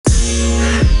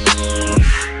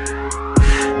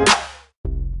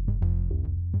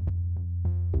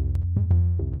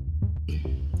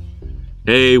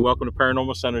Hey, welcome to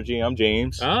Paranormal Synergy. I'm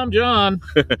James. I'm John.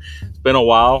 It's been a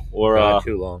while, or Not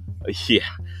too long. yeah,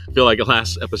 I feel like the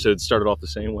last episode started off the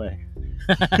same way.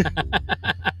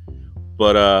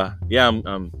 But yeah,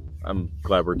 I'm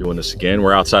glad we're doing this again.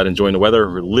 We're outside enjoying the weather.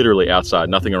 We're literally outside,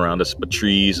 nothing around us but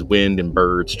trees, wind, and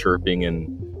birds chirping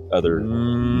and other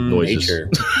noises.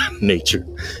 Nature.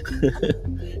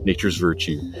 Nature's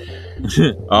virtue.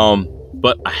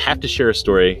 But I have to share a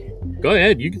story. Go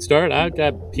ahead. You can start. I've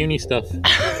got puny stuff.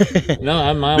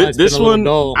 No, my life's This been a one,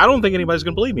 little dull. I don't think anybody's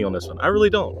gonna believe me on this one. I really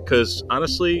don't, because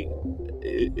honestly,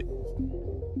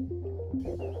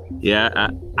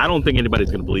 I don't think anybody's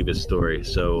gonna believe this story.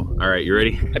 So, all right, you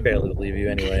ready? I barely believe you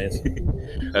anyways.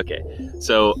 Okay,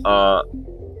 so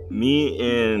me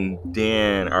and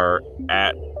Dan are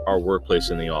at our workplace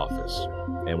in the office,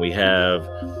 and we have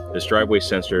this driveway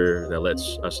sensor that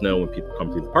lets us know when people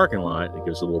come through the parking lot. It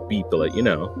gives a little beep to let you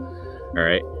know. All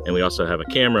right, and we also have a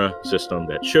camera system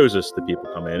that shows us the people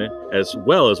come in, as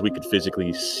well as we could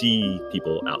physically see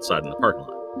people outside in the parking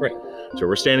lot. Right. So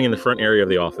we're standing in the front area of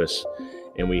the office,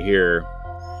 and we hear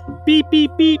beep,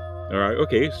 beep, beep. All right,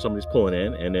 okay, somebody's pulling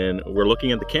in, and then we're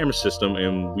looking at the camera system,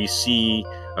 and we see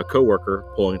a coworker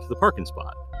pulling into the parking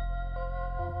spot.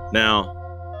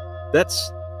 Now,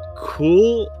 that's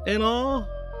cool and all,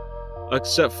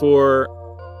 except for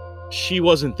she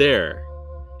wasn't there.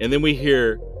 And then we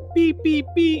hear beep, beep,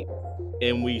 beep,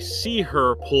 and we see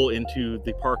her pull into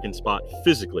the parking spot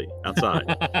physically outside.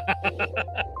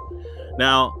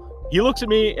 Now, he looks at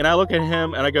me, and I look at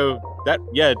him, and I go,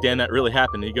 yeah, Dan, that really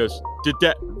happened. And he goes, did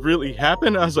that really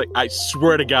happen? I was like, I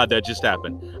swear to God, that just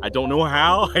happened. I don't know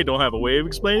how. I don't have a way of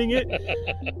explaining it.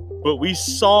 But we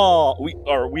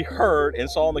heard and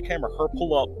saw on the camera her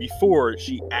pull up before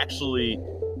she actually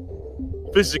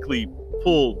physically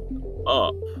pulled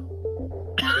up.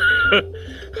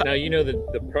 Now you know the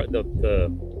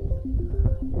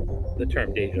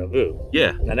term deja vu.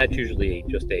 Yeah. Now that's usually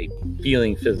just a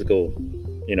feeling, physical.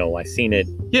 You know, I seen it.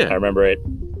 Yeah. I remember it.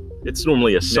 It's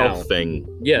normally a self thing.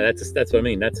 Yeah, that's what I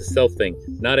mean. That's a self thing,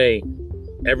 not a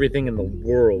everything in the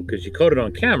world, because you caught it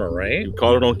on camera, right? You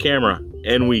caught it on camera,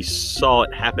 and we saw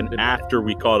it happen after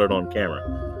we caught it on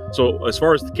camera. So as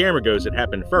far as the camera goes, it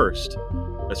happened first.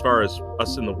 As far as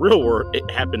us in the real world, it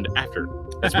happened after.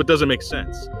 That's what doesn't make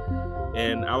sense.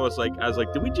 And I was like,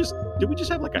 did we just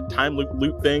have like a time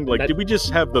loop thing? Like, did we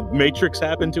just have the Matrix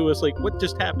happen to us? Like, what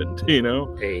just happened? You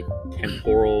know, a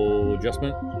temporal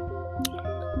adjustment.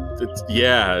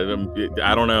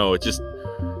 I don't know. It just,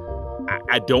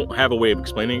 I don't have a way of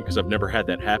explaining it because I've never had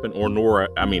that happen,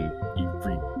 I mean, you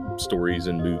read stories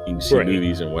and you see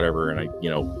movies and whatever, and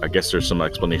I guess there's some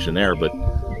explanation there, but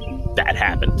that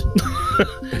happened.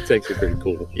 It's actually pretty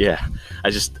cool. Yeah,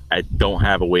 I don't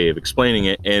have a way of explaining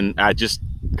it, and I just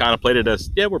kind of played it as,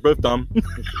 yeah, we're both dumb.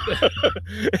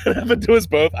 It happened to us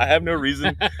both. I have no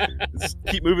reason. Just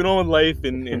keep moving on with life,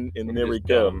 and there we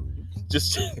go.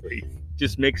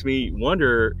 Just makes me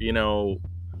wonder,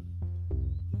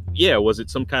 was it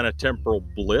some kind of temporal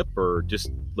blip, or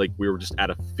just like we were just out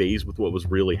of phase with what was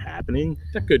really happening?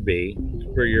 That could be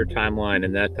where your timeline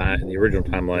and that time, the original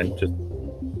timeline, just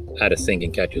out of sync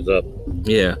and catches up.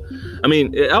 Yeah, I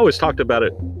mean, I always talked about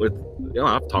it with,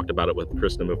 I've talked about it with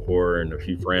Kristen before and a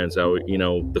few friends. How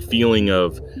the feeling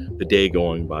of the day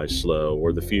going by slow,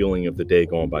 or the feeling of the day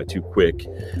going by too quick.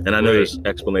 And I know there's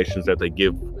explanations that they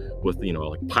give with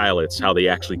like pilots, how they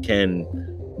actually can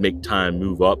make time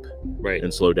move up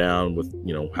and slow down with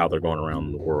how they're going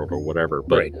around the world or whatever,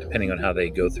 but depending on how they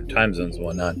go through time zones and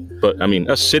whatnot. But I mean,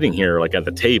 us sitting here like at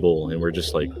the table, and we're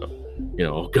just like,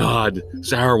 oh God,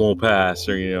 this hour won't pass,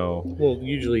 or well,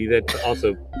 usually that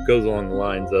also goes along the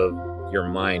lines of your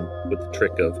mind with the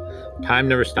trick of time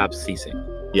never stops ceasing.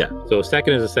 Yeah, so a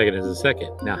second is a second is a second.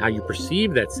 Now how you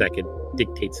perceive that second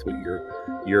dictates what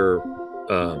your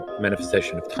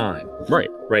manifestation of time. Right.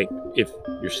 If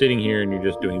you're sitting here and you're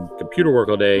just doing computer work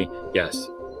all day, yes,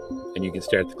 and you can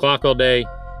stare at the clock all day,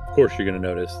 of course you're going to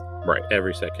notice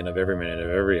every second of every minute of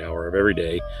every hour of every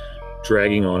day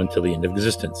dragging on until the end of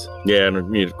existence. Yeah, and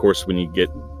of course when you get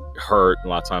hurt, a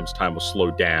lot of times time will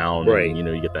slow down. And,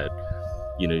 you get that.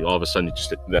 All of a sudden,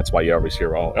 that's why you always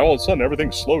hear all of a sudden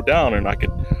everything's slowed down, and I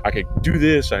could do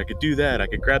this, I could do that, I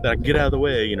could grab that, I could get out of the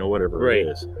way, whatever it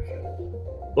is.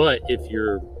 But if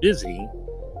you're busy,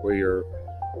 where you're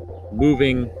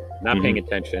moving, not paying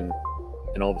attention,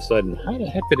 and all of a sudden, how the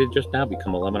heck did it just now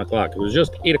become 11 o'clock? It was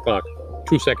just 8 o'clock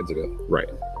 2 seconds ago. Right.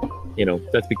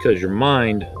 That's because your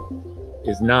mind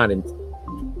is not in.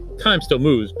 Time still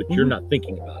moves, but you're not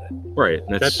thinking about it. Right.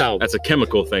 That's a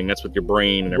chemical thing. That's with your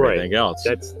brain and everything else.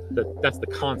 That's the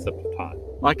concept of time.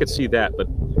 I could see that, but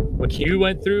what you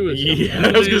went through is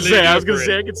I was gonna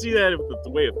say I could see that with the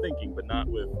way of thinking, but not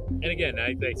with. And again,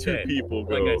 I two said, people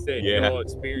go. like I said, yeah. you all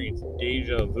experience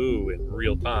deja vu in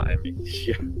real time,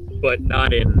 Yeah. but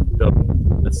not in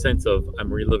the sense of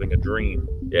I'm reliving a dream.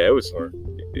 Yeah, it was.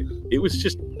 It was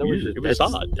just. It was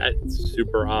odd. That's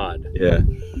super odd. Yeah,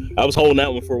 I was holding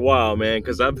that one for a while, man,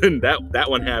 because I've been that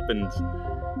one happened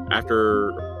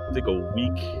after I think a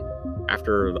week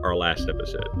after our last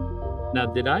episode. Now,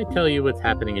 did I tell you what's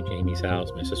happening at Jamie's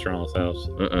house, my sister-in-law's house?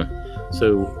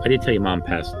 So I did tell you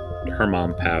her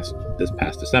mom passed this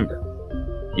past December.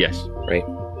 Yes. Right.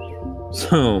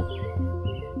 So,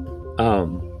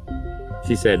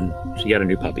 she said she got a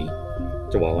new puppy,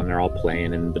 Joelle, and they're all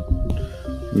playing, and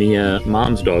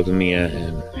mom's dogs, Mia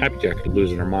and Happy Jack, are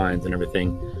losing their minds and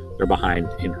everything. They're behind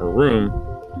in her room,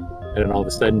 and then all of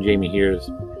a sudden, Jamie hears,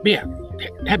 Mia,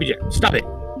 Happy Jack, stop it!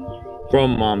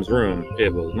 From mom's room,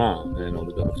 it was mom, and all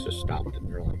the dogs just stopped,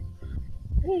 and they're like,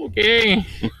 okay.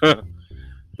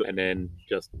 And then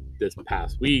just this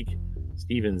past week,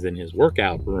 Steven's in his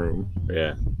workout room,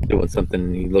 doing something,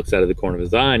 and he looks out of the corner of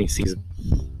his eye, and he sees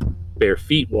bare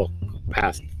feet walk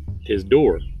past his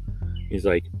door. He's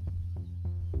like,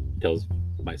 tells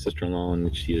my sister-in-law,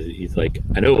 and he's like,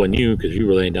 I know it wasn't you, because you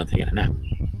were laying down taking a nap.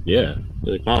 Yeah.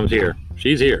 He's like, Mom's here.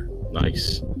 She's here.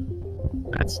 Nice.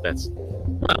 That's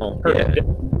well,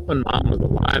 when Mom was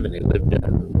alive and they lived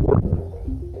in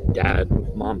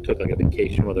Wharton, Mom took like a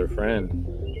vacation with her friend.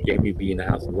 Jamie would be in the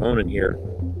house alone and hear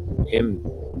him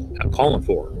calling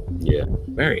for her. Yeah.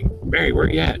 Mary, where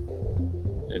you at?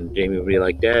 And Jamie would be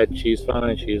like, Dad, she's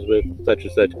fine. She's with such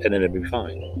and such. And then it'd be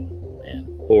fine. Man.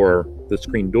 Or the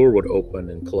screen door would open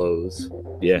and close.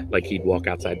 Yeah. Like he'd walk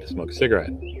outside to smoke a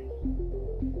cigarette.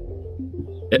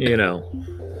 You know.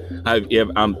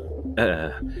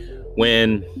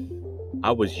 When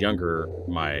I was younger,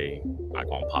 I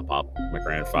call him Pop, my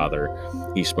grandfather,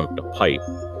 he smoked a pipe.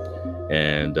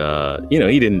 And,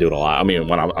 he didn't do it a lot. I mean,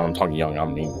 when I'm talking young, I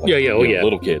mean,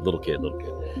 little kid.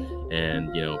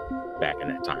 And, back in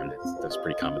that time, that's a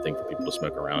pretty common thing for people to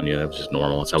smoke around. That was just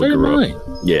normal. That's how we grew up.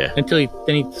 Yeah. Until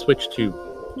he switched to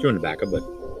chewing tobacco.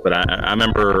 But I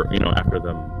remember, after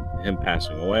him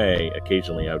passing away,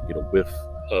 occasionally I would get a whiff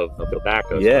of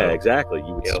tobacco. Yeah, exactly.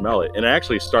 You would smell it. And I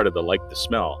actually started to like the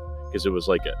smell because it was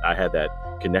like I had that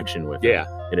connection with it.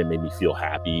 And it made me feel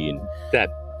happy. And that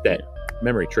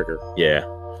memory trigger. Yeah.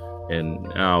 And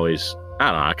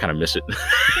I kind of miss it.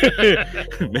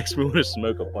 It makes me want to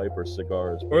smoke a pipe or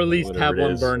cigars. Or at least have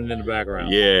one burning in the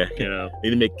background. Yeah.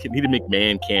 Need to make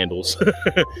man candles.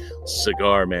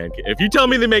 Cigar man. If you tell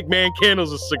me they make man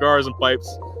candles with cigars and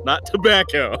pipes, not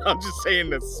tobacco. I'm just saying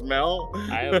the smell.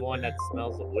 I have one that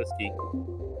smells of whiskey.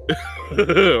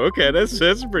 Okay,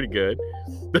 that's pretty good.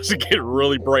 Does it get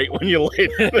really bright when you light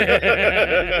it?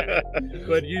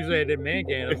 But usually the man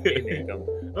candles, they make them.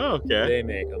 Oh, okay. They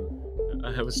make them.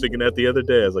 I was thinking that the other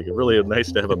day. I was like, it's really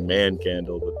nice to have a man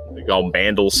candle, but they call them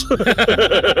bandles.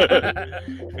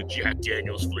 Jack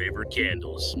Daniels flavored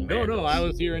candles. No, I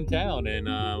was here in town, and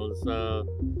I was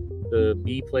the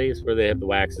bee place where they have the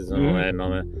waxes and all that and all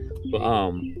that. But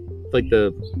like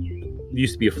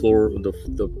used to be a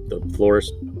the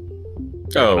florist.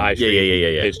 Oh, yeah.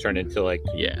 It's turned into like,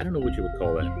 I don't know what you would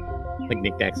call that. Like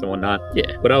knickknacks and whatnot.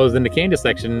 Yeah. But I was in the candy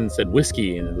section and said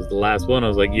whiskey, and it was the last one. I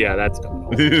was like, yeah, that's coming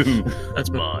off. That's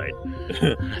mine.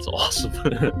 That's awesome.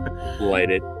 Light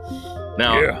it.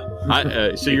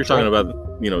 Now, so you're talking about,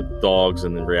 dogs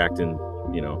and then reacting,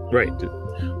 Right.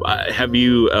 Have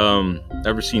you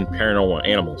ever seen Paranormal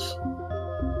Animals?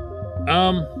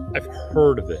 I've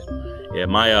heard of it. Yeah,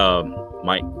 my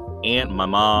aunt, my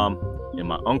mom, and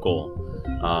my uncle,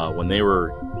 when they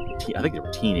were, I think they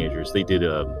were teenagers, they did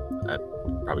I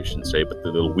probably shouldn't say, but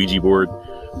the little Ouija board,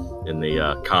 and they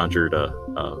conjured a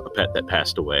pet that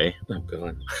passed away. Oh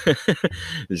God!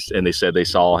 And they said they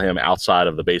saw him outside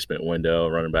of the basement window,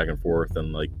 running back and forth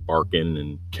and like barking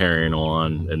and carrying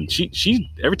on. And she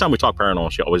every time we talk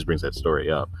paranormal, she always brings that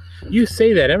story up. You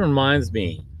say that, it reminds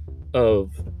me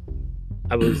of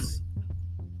I was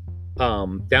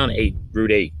down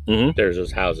Route 8. Mm-hmm. There's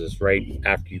those houses right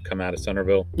after you come out of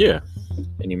Centerville. Yeah.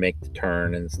 And you make the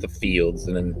turn, and it's the fields.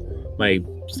 And then my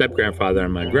step-grandfather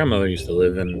and my grandmother used to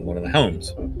live in one of the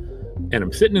homes. And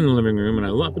I'm sitting in the living room, and I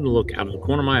happen to look out of the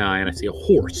corner of my eye, and I see a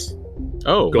horse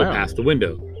go past the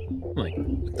window. I'm like,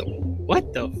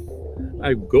 what the?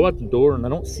 I go out the door, and I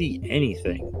don't see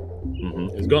anything.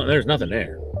 Mm-hmm. There's nothing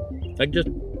there. Like, just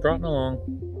trotting along,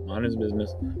 on his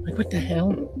business. I'm like, what the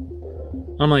hell?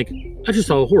 I'm like, I just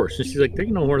saw a horse. And she's like, there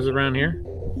ain't no horses around here.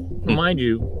 Mind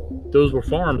you, those were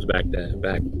farms back then.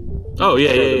 Oh,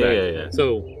 yeah.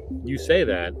 So you say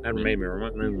that made me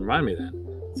remind me of that.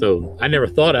 So I never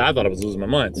thought it. I thought I was losing my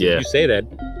mind. So you say that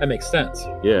makes sense.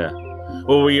 Yeah.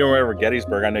 Well, when you were over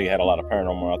Gettysburg, I know you had a lot of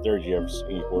paranormal out there. Did you ever see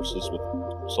any horses with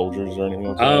soldiers or anything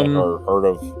like that? Or heard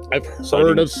of? I've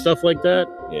heard of stuff like that.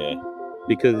 Yeah.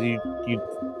 Because you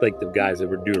like the guys that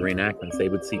would do reenactments, they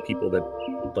would see people that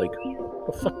like,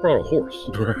 the fuck brought a horse?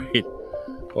 Right.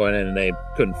 And then they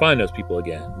couldn't find those people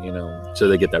again, you know. So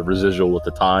they get that residual with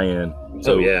the tie-in.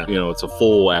 So, you know, it's a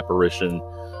full apparition,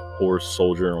 horse,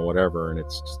 soldier, or whatever, and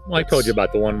it's just... Well, I told you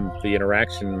about the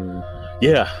interaction...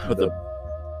 Yeah. With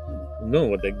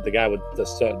the guy with the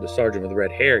sergeant with the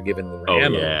red hair giving the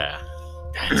ammo. Oh, yeah.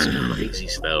 That's crazy,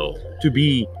 though. To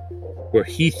be where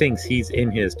he thinks he's in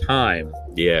his time.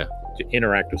 Yeah. To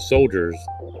interact with soldiers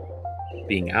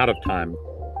being out of time.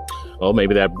 Well,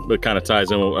 maybe that kind of ties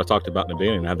in what I talked about in the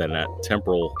beginning. Have that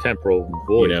temporal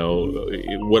void. You know,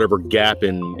 whatever gap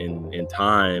in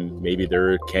time, maybe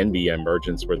there can be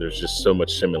emergence where there's just so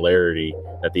much similarity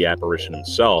that the apparition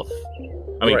himself.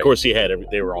 I mean, of course,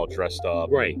 they were all dressed up.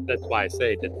 Right. That's why I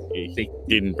say that they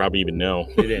didn't probably even know.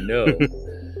 They didn't know.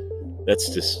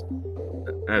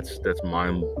 That's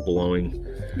mind blowing.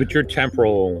 But your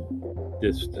temporal.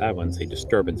 I wouldn't say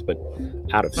disturbance, but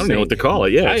out of sync. I don't know what to call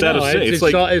it. Yeah, it's out of sync.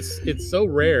 It's so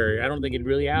rare. I don't think it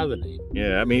really has a name.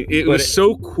 Yeah, I mean, it was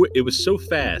so quick. It was so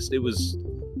fast. It was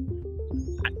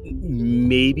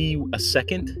maybe a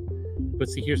second. But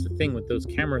see, here's the thing with those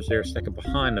cameras, they're a second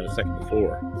behind, not a second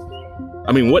before.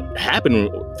 I mean, what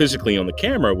happened physically on the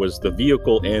camera was the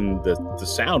vehicle and the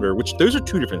sounder, which those are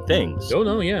two different things. Oh,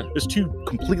 no, yeah. There's two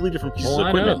completely different pieces of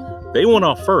equipment. They went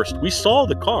off first. We saw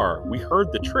the car. We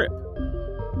heard the trip.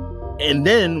 And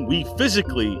then we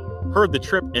physically heard the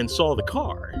trip and saw the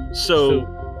car. So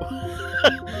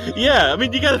yeah, I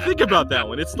mean, you got to think about that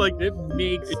one. It's like it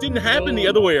didn't happen the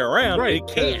other way around. Right. It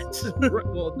can't.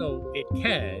 Well, no, it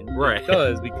can. Right. It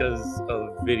does because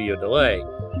of video delay.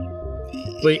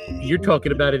 But you're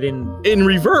talking about it in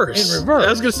reverse. In reverse. I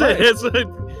was going to say,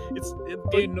 it's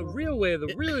in the real way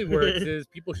that really works is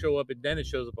people show up and then it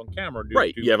shows up on camera.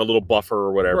 Right. You have a little buffer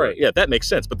or whatever. Right. Yeah, that makes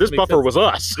sense. But this buffer was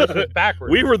us.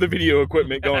 Backwards. We were the video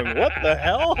equipment going, what the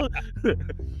hell?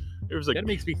 It was like, that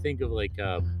makes me think of like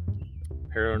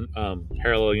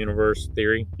parallel universe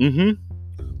theory. Mm-hmm.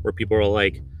 Where people are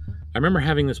like, I remember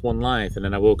having this one life and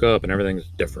then I woke up and everything's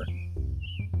different.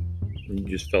 And you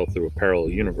just fell through a parallel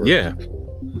universe. Yeah.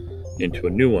 Into a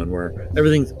new one where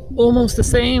everything's almost the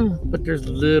same, but there's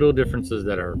little differences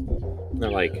they're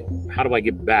like, how do I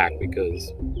get back?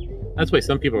 Because that's why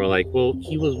some people are like, well,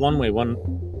 he was one way,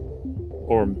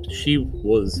 or she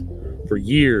was for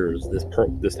years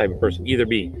this type of person, either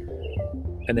be,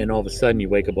 and then all of a sudden you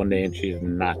wake up one day and she's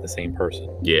not the same person.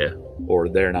 Yeah. Or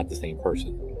they're not the same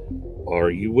person.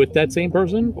 Are you with that same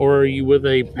person, or are you with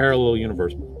a parallel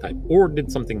universe type, or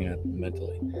did something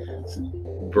mentally?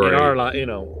 Right. In our, you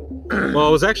know. Well, I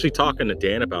was actually talking to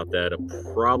Dan about that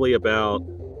probably about,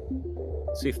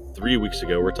 3 weeks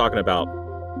ago. We're talking about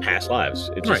past lives.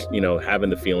 It's just, you know, having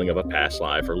the feeling of a past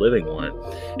life or living one.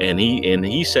 And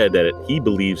he said that he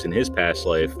believes in his past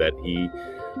life that he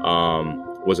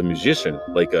was a musician,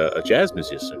 like a jazz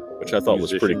musician, which I thought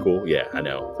was pretty cool. Yeah, I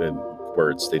know. The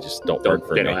words, they just don't work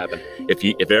for me. Don't happen.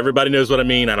 If everybody knows what I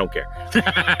mean, I don't care.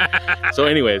 So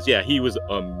anyways, yeah, he was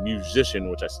a musician,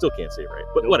 which I still can't say right,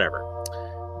 but whatever.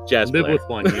 Jazz Live player. with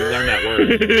one. You learn that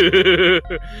word.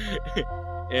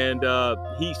 And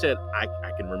he said, I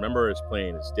can remember us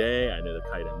playing his day. I know the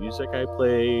kind of music I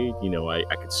played. You know, I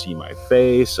could see my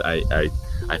face. I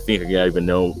think I even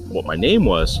know what my name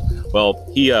was. Well,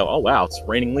 he, oh wow, it's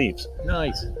Raining Leaves.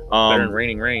 Nice. Better than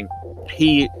Raining Rain.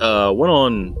 He went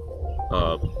on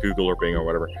Google or Bing or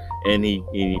whatever, and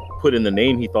he put in the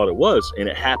name he thought it was, and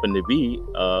it happened to be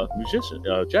a musician,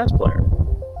 a jazz player.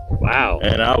 Wow.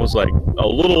 And I was like a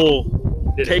little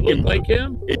Did taken. it look like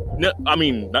him?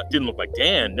 Didn't look like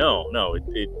Dan. No.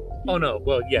 It Oh no.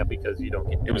 Well, yeah, because you don't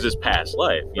get. It was his past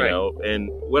life, you Right. know. And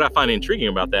what I find intriguing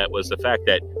about that was the fact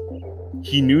that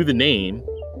he knew the name,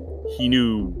 he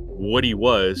knew what he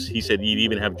was. He said he'd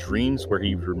even have dreams where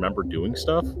he remembered doing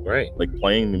stuff, Right. like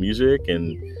playing the music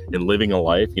and living a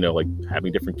life, you know, like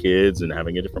having different kids and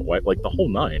having a different wife, like the whole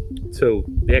nine. So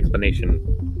the explanation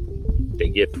they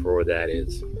give for that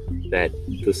is that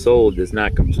the soul does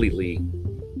not completely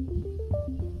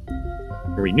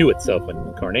renew itself in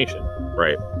incarnation.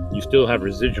 Right. You still have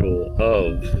residual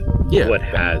of what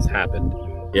has happened.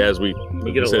 Yeah, as we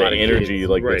get a said, lot of energy, kids,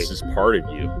 like right. this is part of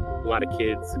you. A lot of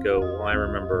kids go, well, I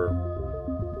remember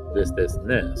this, and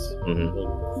this. Mm-hmm.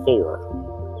 Well,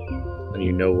 4. And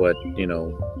you know what, you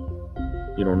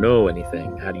don't know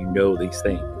anything. How do you know these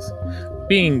things?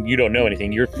 being you don't know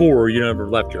anything. You're 4. You never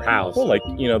left your house. Well, like,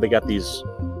 they got these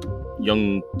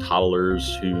young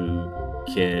toddlers who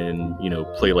can,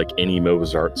 play like any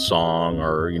Mozart song,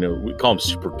 or, we call them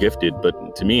super gifted,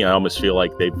 but to me, I almost feel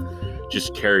like they've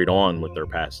just carried on what their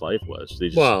past life was. They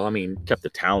just kept the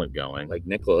talent going. Like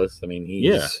Nicholas,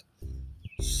 he's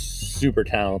super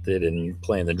talented in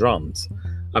playing the drums.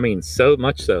 So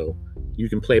much so, you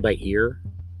can play by ear.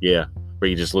 Yeah, where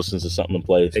he just listens to something and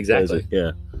plays. Exactly.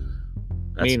 Yeah.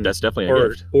 That's definitely a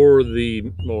gift.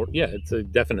 It's a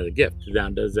definite gift.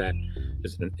 John does that.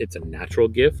 It's a natural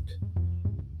gift.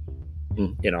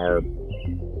 In our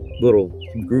little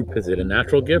group, is it a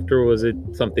natural gift, or was it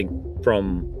something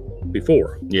from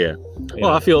before? Yeah.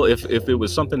 Well, I feel if it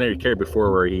was something that he carried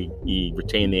before, where he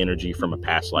retained the energy from a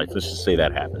past life, let's just say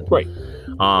that happened. Right.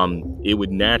 It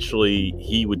would naturally,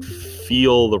 he would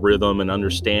feel the rhythm and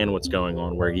understand what's going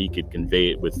on, where he could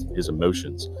convey it with his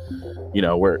emotions,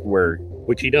 where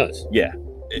which he does. Yeah,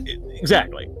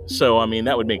 exactly. So,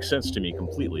 that would make sense to me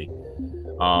completely.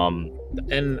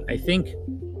 And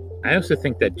I also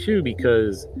think that too,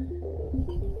 because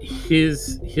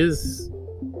his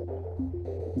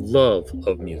love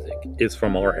of music is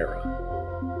from our era.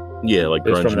 Yeah, like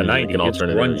grunge from the music 90s. and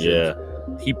alternative. Yeah,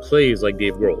 he plays like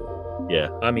Dave Grohl. Yeah,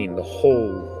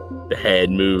 the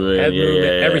head movement,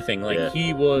 everything.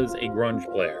 He was a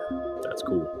grunge player. That's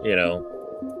cool.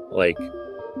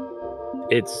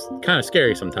 It's kind of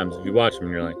scary sometimes if you watch him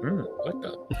and you're like, what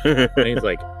the? And he's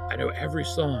like, I know every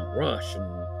song, Rush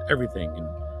and everything. And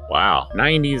wow.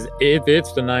 90s, if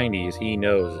it's the 90s, he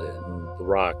knows it, and the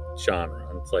rock genre.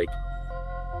 And it's like,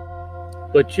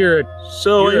 but you're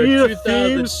a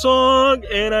theme song,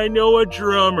 and I know a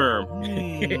drummer.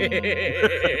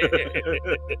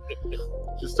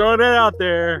 Just throwing that out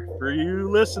there for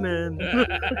you listening.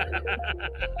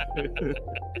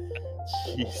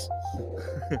 Jeez.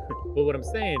 Well, what I'm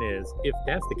saying is, if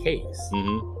that's the case,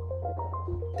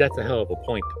 that's a hell of a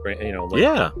point to bring,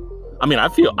 yeah.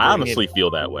 I honestly feel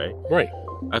that way. Right.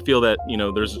 I feel that,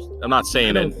 I'm not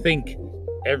saying I don't think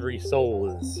every soul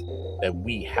that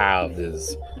we have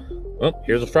is,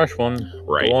 here's a fresh one.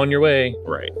 Right. Go on your way.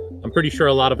 Right. I'm pretty sure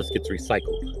a lot of us gets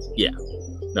recycled. Yeah.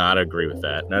 No, I'd agree with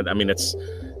that. It's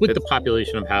with the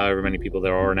population of however many people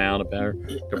there are now,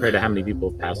 compared to how many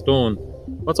people have passed on.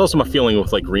 Well, it's also my feeling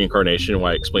with reincarnation,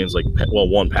 why it explains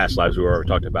one, past lives, we already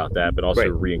talked about that, but also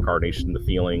reincarnation, the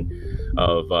feeling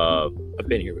of I've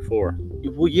been here before.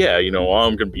 Well, yeah, I'm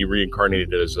going to be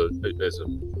reincarnated as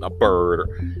a bird,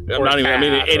 or not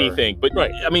even anything, but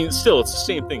still, it's the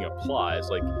same thing applies.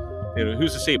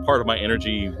 Who's to say part of my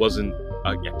energy wasn't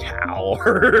a cow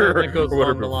or that goes or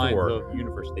whatever along the lines before. of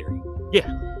universe theory. Yeah,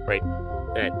 right.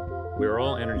 That we're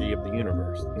all energy of the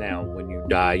universe. Now, when you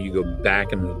die, you go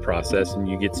back into the process and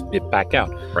you get spit back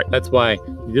out. Right. That's why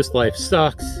this life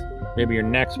sucks. Maybe your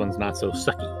next one's not so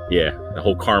sucky. Yeah, the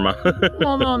whole karma.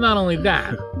 Well, no, not only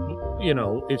that.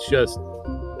 It's just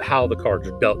how the cards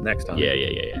are dealt next time. Yeah.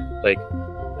 Like,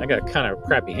 I got a kind of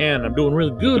crappy hand. I'm doing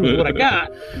really good with what I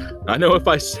got. I know if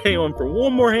I stay on for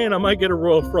one more hand, I might get a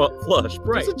royal flush.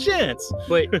 Right. There's a chance.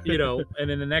 But, and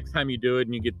then the next time you do it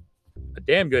and you get a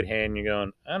damn good hand, you're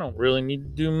going, I don't really need to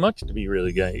do much to be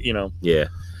really good, Yeah.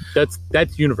 That's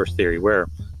universe theory, where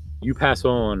you pass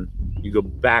on, you go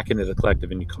back into the collective,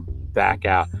 and you come back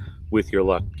out with your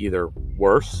luck either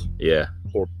worse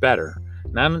or better.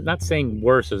 Now, I'm not saying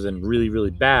worse as in really,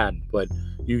 really bad, but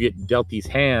you get dealt these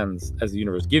hands as the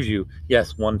universe gives you.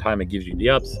 Yes, one time it gives you the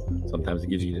ups, sometimes it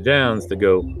gives you the downs to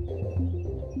go,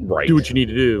 do what you need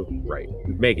to do,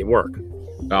 make it work.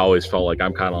 I always felt like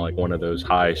I'm kind of like one of those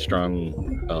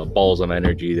high-strung balls of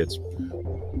energy that's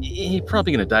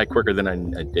probably going to die quicker than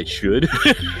I should.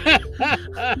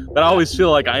 But I always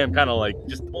feel like I am kind of like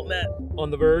just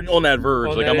on the verge. I'm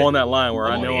on that line where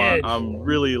I know I'm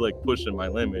really pushing my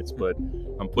limits, but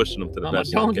I'm pushing them to the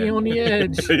best. I'm a donkey on the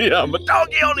edge. Yeah, I'm a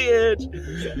donkey on the edge.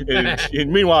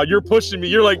 And meanwhile, you're pushing me.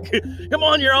 You're like, come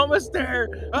on, you're almost there.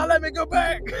 Let me go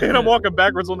back. And I'm walking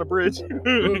backwards on the bridge.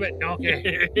 Move it,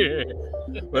 donkey.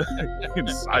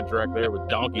 Sidetrack there with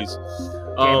donkeys.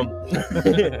 I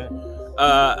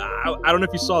don't know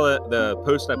if you saw the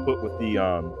post I put with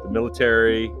the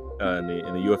military and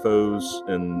the UFOs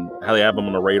and how they have them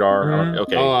on the radar. Mm-hmm.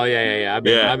 Okay. Oh yeah.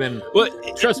 I've been. Well,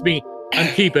 trust me,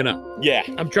 I'm keeping up. Yeah,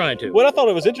 I'm trying to. What I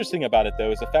thought was interesting about it,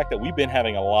 though, is the fact that we've been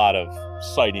having a lot of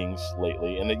sightings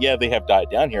lately, and they have died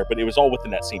down here, but it was all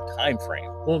within that same time frame.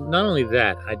 Well, not only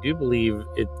that, I do believe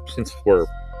it, since we're,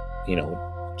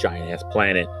 giant ass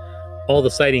planet, all the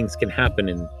sightings can happen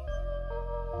in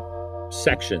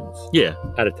sections. Yeah.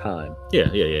 At a time. Yeah.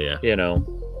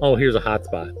 Here's a hot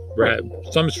spot. Right.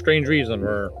 Some strange reason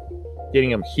we're getting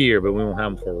them here, but we won't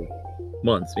have them for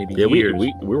months, maybe Yeah, years.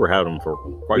 we were having them for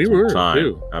quite some time.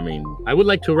 Too. I mean, I would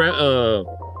like to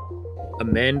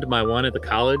amend my one at the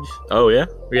college. Oh, yeah?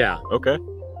 Yeah. Okay.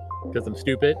 Because I'm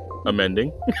stupid.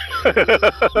 Amending.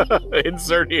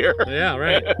 Insert here. Yeah,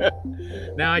 right.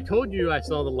 Now, I told you I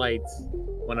saw the lights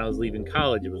when I was leaving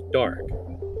college. It was dark.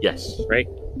 Yes. Right?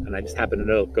 And I just happened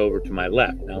to look over to my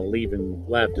left. Now, leaving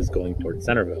left is going towards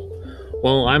Centerville.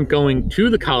 Well, I'm going to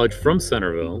the college from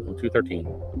Centerville on 213.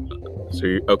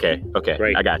 So, okay.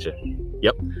 Right. I got you.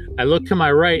 Yep. I look to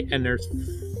my right, and there's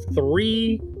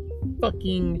 3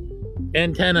 fucking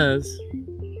antennas.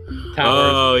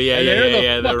 Towers. Oh, yeah.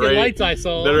 The fucking lights I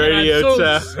saw. The radio I'm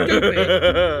so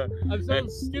stupid. I'm so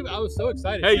stupid. I was so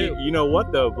excited. Hey, too. you know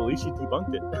what, though? At least you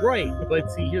debunked it. Right.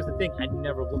 But see, here's the thing. I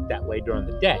never looked that way during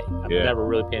the day. I'm never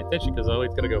really paying attention because I always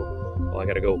got to go, I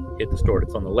got to go hit the store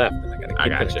that's on the left, and I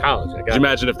got to get to college. Could you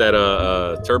imagine if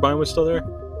that turbine was still there?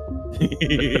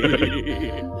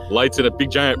 Lights in a big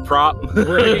giant prop.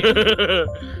 Right.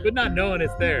 But not knowing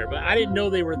it's there. But I didn't know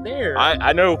they were there.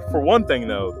 I know for one thing,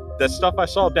 though, that stuff I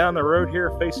saw down the road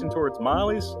here facing towards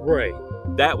Miley's, right,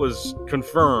 that was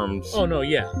confirmed. Oh, no,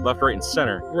 yeah. Left, right, and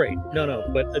center. Right. No.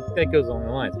 But that goes along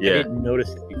the lines. Yeah. I didn't notice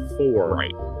it before.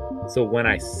 Right. So when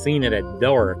I seen it at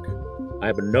dark, I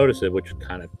happened to notice it, which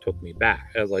kind of took me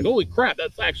back. I was like, holy crap,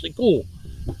 that's actually cool.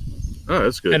 Oh,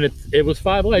 that's good. And it was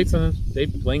 5 lights, and they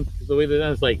blinked the way that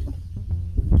I was like,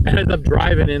 I ended up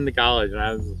driving into college, and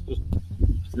I was just,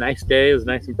 it's a nice day, it was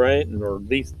nice and bright, or at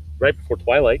least right before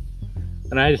twilight.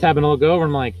 And I just happened to look over,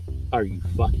 and I'm like, are you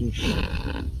fucking shit?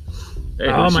 Hey,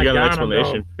 oh my God, God,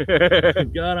 explanation.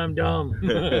 God, I'm dumb.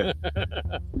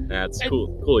 That's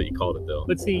cool. Cool that you called it, though.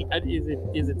 But see,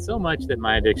 is it so much that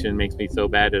my addiction makes me so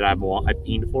bad that I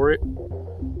fiend for it?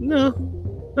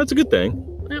 No, that's a good thing.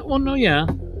 Well, no, yeah.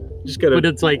 Just gotta. But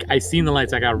it's like I seen the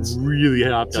lights, I got really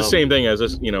hopped up. It's the same thing as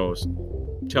us,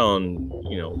 telling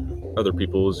other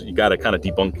people is you got to kind of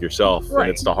debunk yourself, right.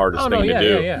 And it's the hardest thing to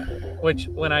do. Yeah. Which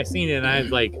when I seen it, I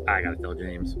was like, I gotta tell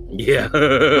James. Yeah.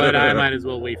 But I might as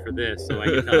well wait for this so I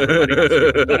can tell everybody how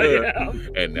stupid I am.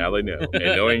 And now they know.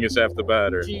 And knowing is half the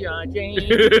battle. G.I. Jane.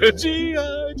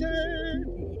 G.I. Jane.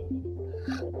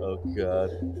 Oh God.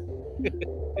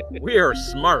 We are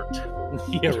smart.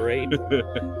 Yeah, right.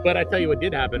 But I tell you what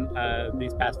did happen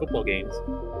these past football games.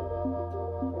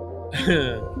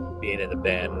 Being in the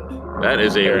bend. That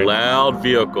is a loud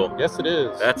vehicle. Yes, it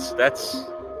is. That's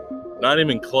not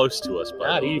even close to us,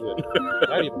 buddy.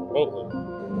 Not even remotely.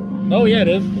 Oh yeah, it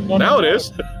is. Now it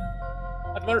is.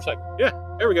 That's a motorcycle. Yeah,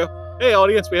 there we go. Hey,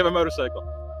 audience, we have a motorcycle.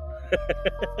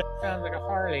 Sounds like a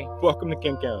Harley. Welcome to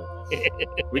Kent County.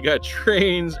 We got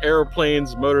trains,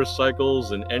 airplanes,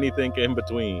 motorcycles, and anything in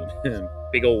between.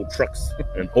 Big old trucks.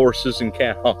 And horses and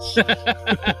cows.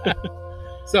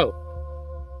 So,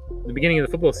 the beginning of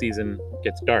the football season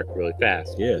gets dark really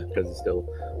fast. Yeah. Because it's still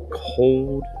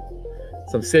cold.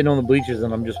 So I'm sitting on the bleachers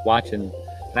and I'm just watching.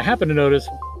 And I happen to notice,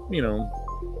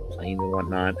 planes and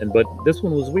whatnot. But this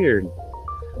one was weird.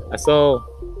 I saw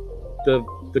the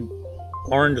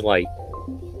orange light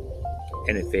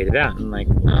and it faded out. I'm like,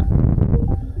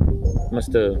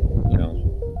 must have,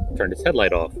 turned its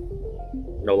headlight off.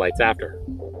 No lights after.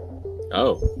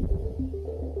 Oh.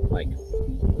 Like,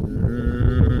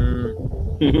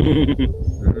 I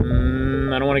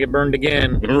don't want to get burned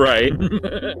again. Right.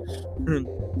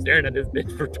 Staring at this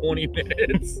bitch for 20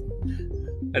 minutes.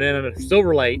 And then on a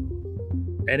silver light,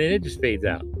 and then it just fades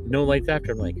out. No lights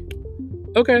after. I'm like,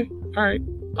 okay, all right,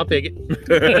 I'll take it.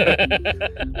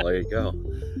 There you go.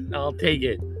 I'll take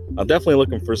it. I'm definitely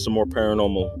looking for some more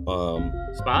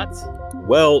paranormal spots.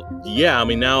 Well, yeah. I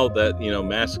mean, now that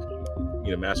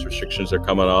mask restrictions are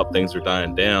coming up, things are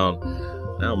dying down.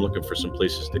 Now I'm looking for some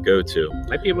places to go to.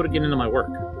 Might be able to get into my work.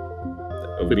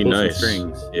 It would be nice.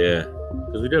 Strings. Yeah.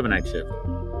 Because we do have a night shift.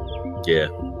 Yeah.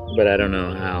 But I don't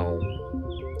know how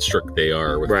strict they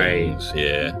are with things.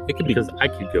 Yeah. It could because I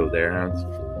could go there. It's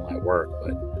my work,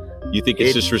 but you think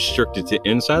it's just restricted to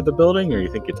inside the building, or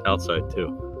you think it's outside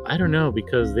too? I don't know,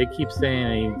 because they keep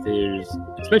saying there's,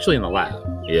 especially in the lab.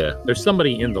 Yeah. There's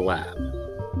somebody in the lab.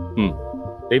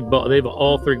 They've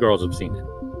all 3 girls have seen it.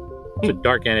 It's a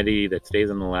dark entity that stays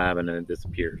in the lab and then it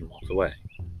disappears and walks away.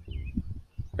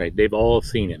 Right? They've all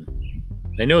seen him.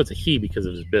 They know it's a he because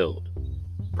of his build.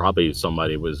 Probably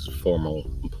somebody was a formal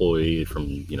employee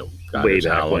from, way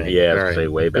back when. Yeah, right. Say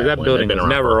way back. Because that building was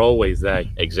never always that.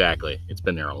 Exactly. It's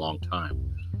been there a long time.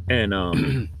 And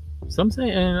some say,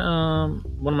 and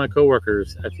one of my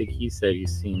coworkers, I think he said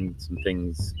he's seen some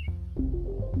things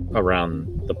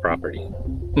around the property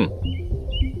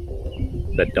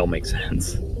that don't make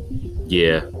sense.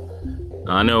 Yeah.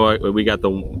 I know we got the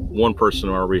one person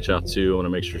I want to reach out to. I want to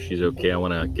make sure she's okay. I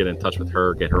want to get in touch with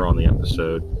her, get her on the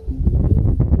episode.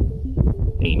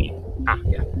 Amy.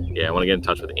 Yeah, I want to get in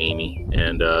touch with Amy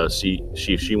and see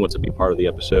if she wants to be part of the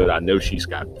episode. I know she's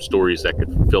got stories that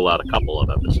could fill out a couple of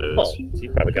episodes. Oh, she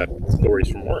probably got stories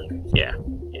from work. Yeah.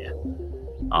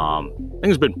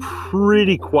 Things have been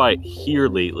pretty quiet here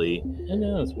lately. I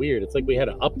know, it's weird. It's like we had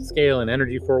an upscale in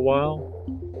energy for a while.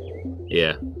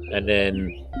 Yeah. And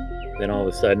then all of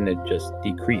a sudden it just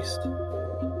decreased.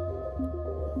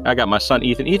 I got my son,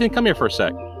 Ethan. Ethan, come here for a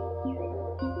sec.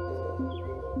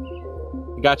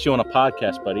 Got you on a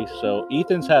podcast, buddy. So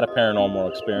Ethan's had a paranormal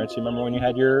experience. You remember when you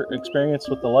had your experience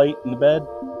with the light in the bed?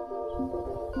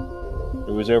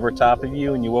 It was over top of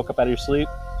you and you woke up out of your sleep?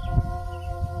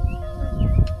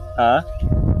 Huh?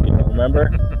 You don't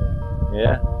remember?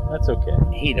 Yeah, that's okay.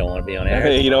 He don't want to be on air.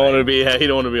 He don't want to be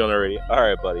on the radio. All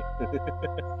right, buddy.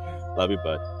 Love you,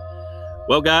 bud.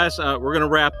 Well, guys, we're going to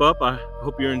wrap up. I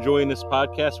hope you're enjoying this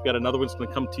podcast. We got another one's going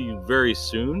to come to you very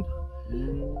soon.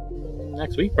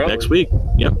 Next week, probably. Next week.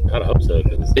 Yep. I hope so.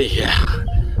 Yeah.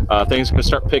 Things are going to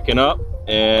start picking up.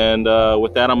 And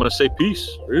with that, I'm going to say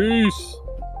peace. Peace.